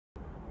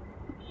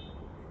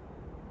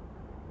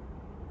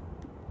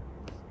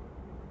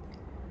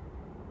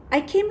I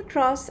came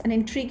across an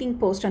intriguing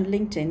post on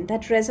LinkedIn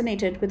that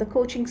resonated with a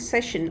coaching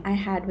session I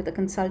had with a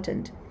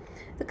consultant.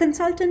 The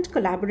consultant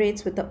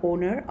collaborates with the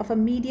owner of a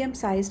medium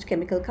sized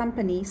chemical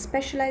company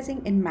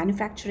specializing in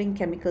manufacturing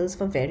chemicals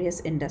for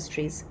various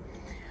industries.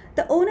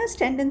 The owner's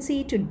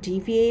tendency to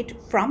deviate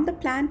from the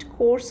planned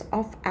course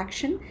of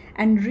action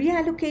and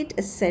reallocate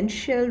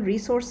essential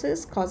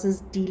resources causes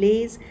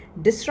delays,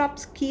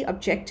 disrupts key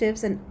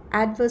objectives, and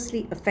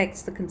adversely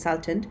affects the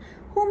consultant,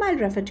 whom I'll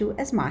refer to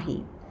as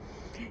Mahi.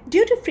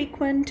 Due to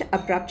frequent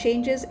abrupt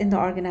changes in the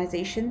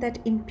organization that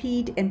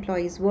impede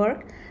employees'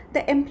 work,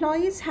 the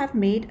employees have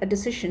made a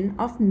decision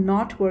of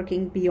not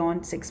working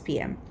beyond 6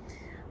 p.m.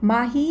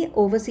 Mahi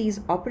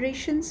oversees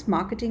operations,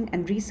 marketing,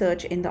 and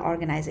research in the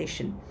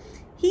organization.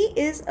 He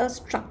is a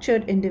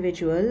structured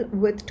individual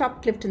with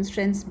top Clifton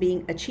strengths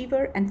being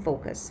achiever and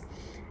focus.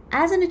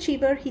 As an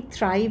achiever, he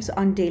thrives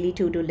on daily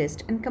to-do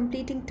list and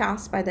completing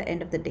tasks by the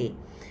end of the day.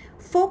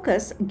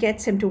 Focus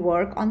gets him to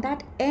work on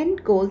that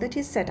end goal that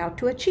he set out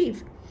to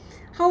achieve.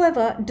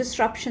 However,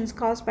 disruptions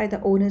caused by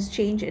the owner's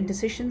change in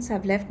decisions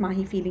have left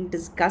Mahi feeling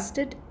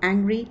disgusted,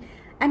 angry,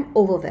 and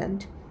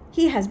overwhelmed.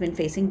 He has been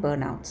facing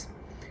burnouts.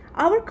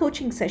 Our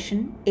coaching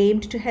session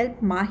aimed to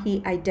help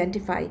Mahi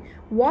identify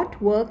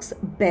what works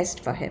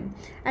best for him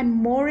and,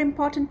 more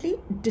importantly,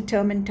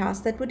 determine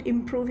tasks that would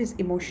improve his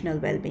emotional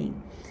well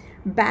being.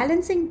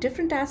 Balancing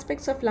different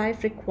aspects of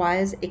life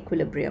requires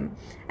equilibrium,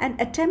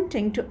 and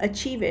attempting to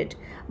achieve it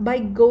by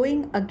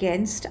going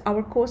against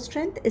our core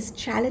strength is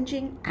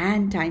challenging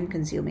and time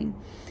consuming.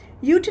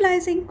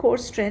 Utilizing core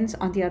strengths,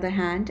 on the other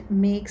hand,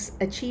 makes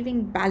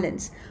achieving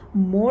balance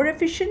more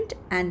efficient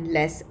and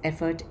less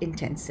effort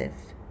intensive.